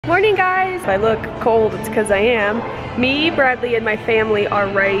Morning guys! If I look cold, it's because I am. Me, Bradley, and my family are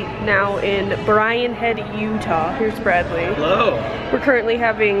right now in Brian Head, Utah. Here's Bradley. Hello. We're currently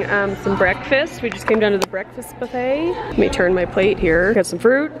having some breakfast. We just came down to the breakfast buffet. Let me turn my plate here. Got some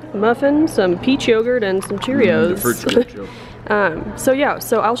fruit, a muffin, some peach yogurt, and some Cheerios. So yeah,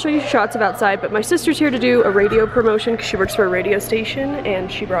 so I'll show you shots of outside, but my sister's here to do a radio promotion because she works for a radio station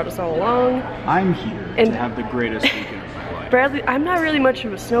and she brought us all along. I'm here to have the greatest weekend of my life. Bradley, I'm not really much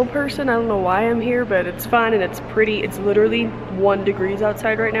of a snow person. I don't know why I'm here, but it's fun and it's pretty. It's literally 1 degree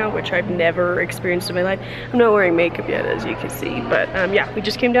outside right now, which I've never experienced in my life. I'm not wearing makeup yet, as you can see, but yeah, we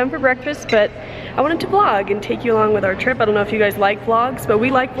just came down for breakfast, but I wanted to vlog and take you along with our trip. I don't know if you guys like vlogs, but we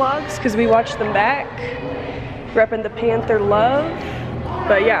like vlogs because we watch them back. Repping the Panther love.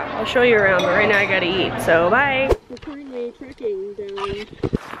 But yeah, I'll show you around, but right now I gotta eat, so bye. We're currently trekking down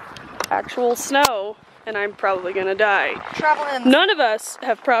actual snow, and I'm probably gonna die. Traveling. None of us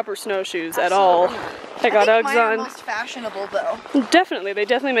have proper snowshoes at all. I got Uggs mine on. are most fashionable though. Definitely, they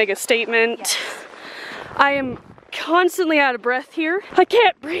definitely make a statement. Yes. I am constantly out of breath here. I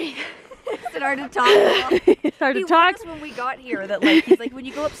can't breathe. Is it hard to talk about? It's hard to talk. He warned us when we got here that like he's like when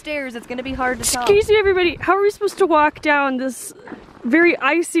you go upstairs it's gonna be hard to talk. Excuse me everybody, how are we supposed to walk down this very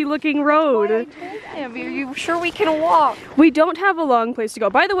icy looking road? I told him, are you sure we can walk? We don't have a long place to go.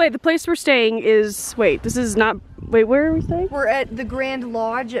 By the way, the place we're staying is, wait, this is not, wait, where are we staying? We're at the Grand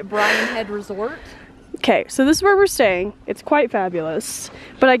Lodge at Brian Head Resort. Okay, so this is where we're staying. It's quite fabulous.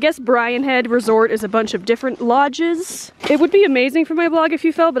 But I guess Brian Head Resort is a bunch of different lodges. It would be amazing for my vlog if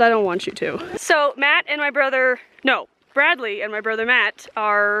you fell, but I don't want you to. So Matt and my brother, no, Bradley and my brother Matt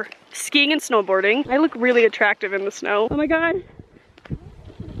are skiing and snowboarding. I look really attractive in the snow. Oh my God.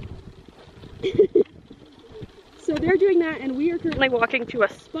 So they're doing that and we are currently walking to a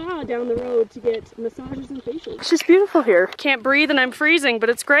spa down the road to get massages and facials. It's just beautiful here. Can't breathe and I'm freezing, but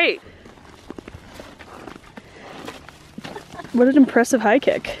it's great. What an impressive high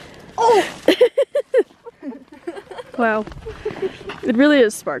kick. Oh! Wow. It really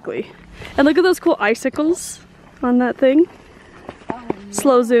is sparkly. And look at those cool icicles on that thing. Oh, no.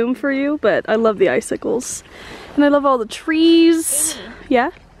 Slow zoom for you, but I love the icicles. And I love all the trees. Amy.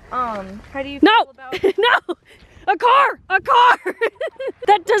 Yeah? How do you No! feel about No! A car! A car!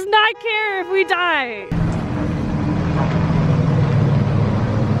 That does not care if we die.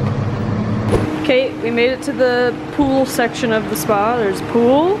 Okay, we made it to the pool section of the spa. There's a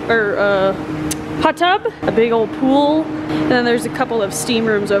pool, or hot tub, a big old pool, and then there's a couple of steam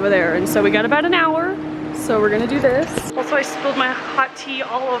rooms over there. And so we got about an hour, so we're gonna do this. Also, I spilled my hot tea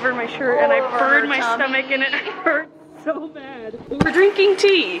all over my shirt and I burned my stomach and it hurt so bad. We're drinking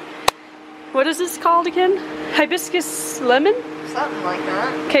tea. What is this called again? Hibiscus lemon? something like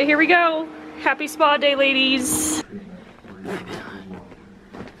that? Okay, here we go. Happy spa day, ladies.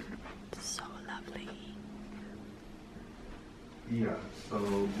 So lovely. Yeah, so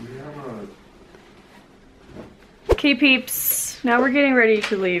we have a... Okay, peeps. Now we're getting ready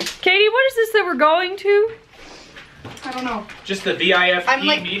to leave. Katie, what is this that we're going to? I don't know. Just the VIFP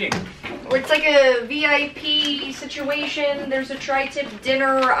like- meeting. It's like a VIP situation. There's a tri-tip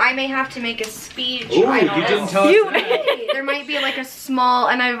dinner. I may have to make a speech. Ooh, I don't you know. didn't tell us that. There might be like a small,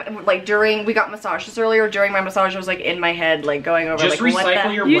 and I've like we got massages earlier. During my massage, I was like in my head, like going over Just like what recycle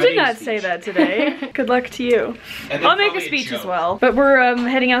the. your You did wedding not speech. say that today. Good luck to you. And then I'll make a probably speech as joke. well. But we're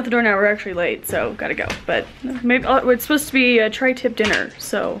heading out the door now. We're actually late, so gotta go. But maybe it's supposed to be a tri-tip dinner,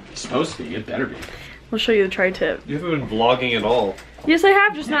 so It's supposed to be. It better be. we'll show you the tri-tip. You haven't been vlogging at all. Yes, I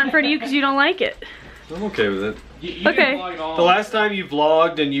have, just not in front of you because you don't like it. I'm okay with it. You Okay. didn't vlog at all. The last time you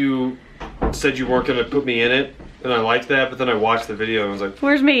vlogged and you said you weren't gonna put me in it, and I liked that, but then I watched the video and I was like,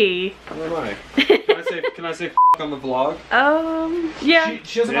 Where's me? where am I? Can I say f on the vlog? Yeah.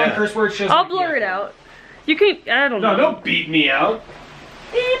 She doesn't Yeah. mind curse words. She doesn't I'll like blur it yeah. out. You can, I don't know. No, don't beat me out.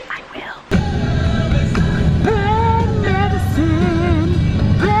 I will.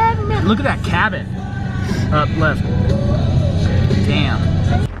 Look at that cabin. Up left. Damn.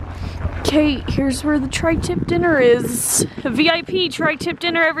 Okay, here's where the tri-tip dinner is. A VIP tri-tip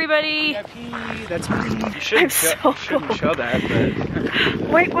dinner, everybody. That's me. You I'm shouldn't, so shouldn't cold. show that, but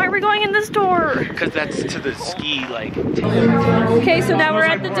Wait, why are we going in this door? because that's to the ski like. Okay, so now we're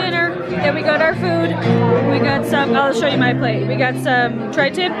at the dinner, and we got our food. We got some, I'll show you my plate. We got some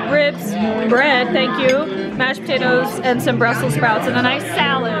tri-tip ribs, bread, thank you, mashed potatoes, and some Brussels sprouts, and a nice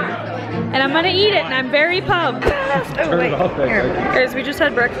salad. And I'm gonna eat it, and I'm very pumped. Oh, wait. Here. Guys, we just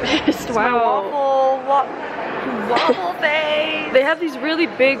had breakfast. Wow. Wobble face. They have these really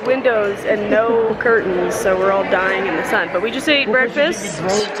big windows and no curtains, so we're all dying in the sun. But we just ate breakfast. We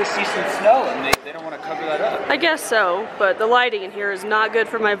drove to see some snow and they don't want to cover that up. I guess so, but the lighting in here is not good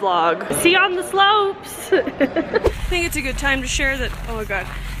for my vlog. See you on the slopes. I think it's a good time to share that, oh my god,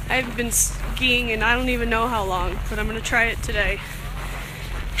 I haven't been skiing and I don't even know how long, but I'm gonna try it today.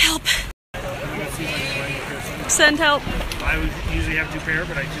 Help. Send help. I would usually have 2 pair,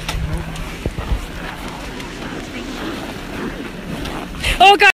 but I just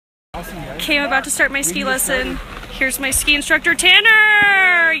Oh god! Okay, I'm about to start my ski lesson. Here's my ski instructor,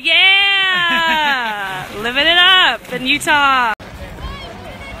 Tanner! Yeah! Living it up in Utah.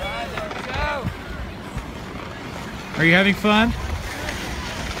 Are you having fun?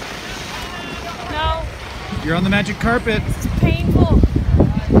 No, You're on the magic carpet. it's painful.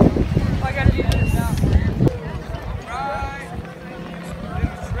 Oh, I gotta do this.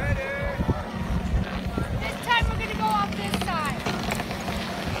 This time we're gonna go off this side.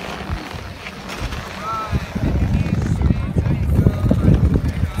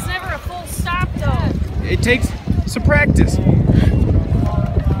 It's never a full stop though. It takes some practice.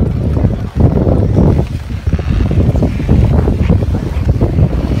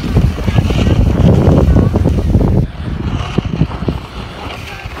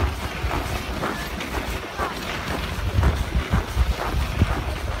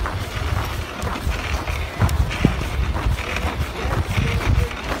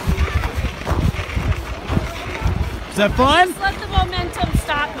 Is that fun? Just let the momentum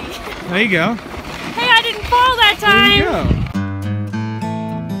stop me. There you go. Hey, I didn't fall that time. There you go.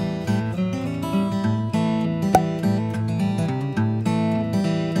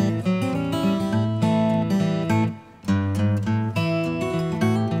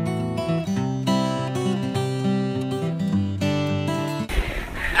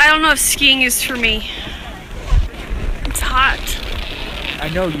 I don't know if skiing is for me. It's hot. I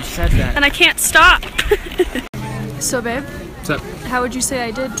know, you said that. And I can't stop. So babe, What's up? how would you say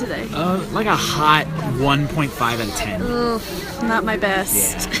I did today? Like a hot 1.5 out of 10. Ugh, not my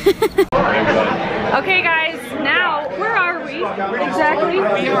best. Okay guys, now, where are we exactly?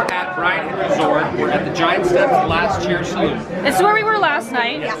 We are at Brian Resort. We're at the Giant Steps Last Chair Saloon. This is where we were last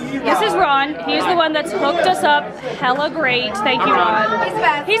night. This is Ron. He's the one that's hooked us up. Hella great. Thank you, Ron. He's the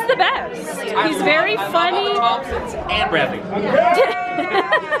best. He's the best. He's very funny. Thompsons and Bradley.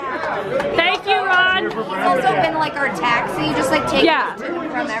 Thank you, Ron. He's also been like our taxi, just like taking Yeah. us to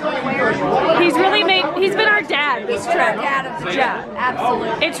and from everywhere. He's been our dad. He's true dad of the Yeah.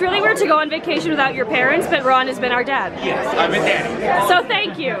 Absolutely. It's really weird to go on vacation without your parents, but Ron has been our dad. Yes, I'm with Daddy. So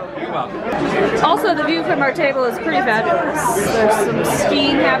thank you. You're welcome. Also, the view from our table is pretty fabulous. There's some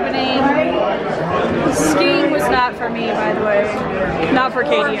skiing happening. Skiing was not for me, by the way. Not for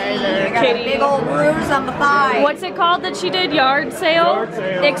Katie either. I got a Katie, big old bruise on the thigh. what's it called that she did? Yard sale? Yard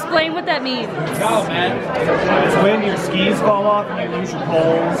sale. Explain what that means. No, man. It's when your skis fall off and you lose your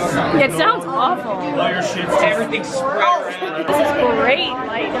poles. It sounds awful. All your shit's just... Everything's spread around. This is great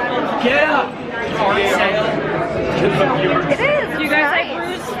lighting. Get up! Hard sale. It is. You guys, I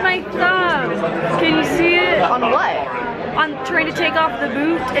bruised my thumb. Can you see it? On what? On trying to take off the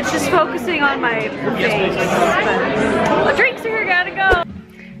boot. It's just focusing on my face. The drinks are here, gotta go.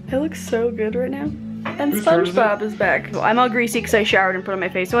 It looks so good right now. And SpongeBob is back. I'm all greasy because I showered and put on my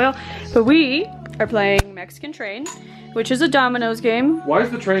face oil. But we are playing Mexican Train, which is a dominoes game. Why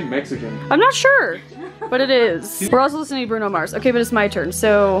is the train Mexican? I'm not sure, but it is. We're also listening to Bruno Mars. Okay, but it's my turn.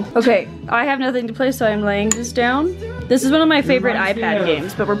 So, okay, I have nothing to play, so I'm laying this down. This is one of my favorite iPad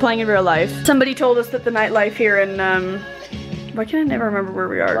games, but we're playing in real life. Somebody told us that the nightlife here in, why can I never remember where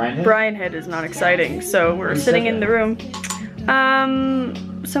we are? Brian Head is not exciting, so we're sitting in the room.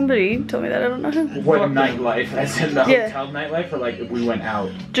 Somebody told me that, I don't know who. What nightlife? As in the Yeah. hotel nightlife, or like if we went out?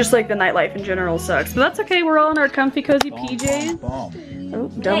 Just like the nightlife in general sucks, but that's okay. We're all in our comfy, cozy PJs. Bomb. Oh,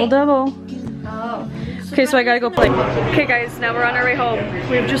 double, double. Oh. Okay, so I gotta go play. Okay guys, now we're on our way home.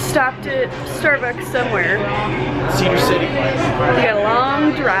 We've just stopped at Starbucks somewhere. Cedar City. We got a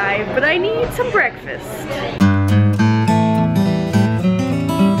long drive, but I need some breakfast.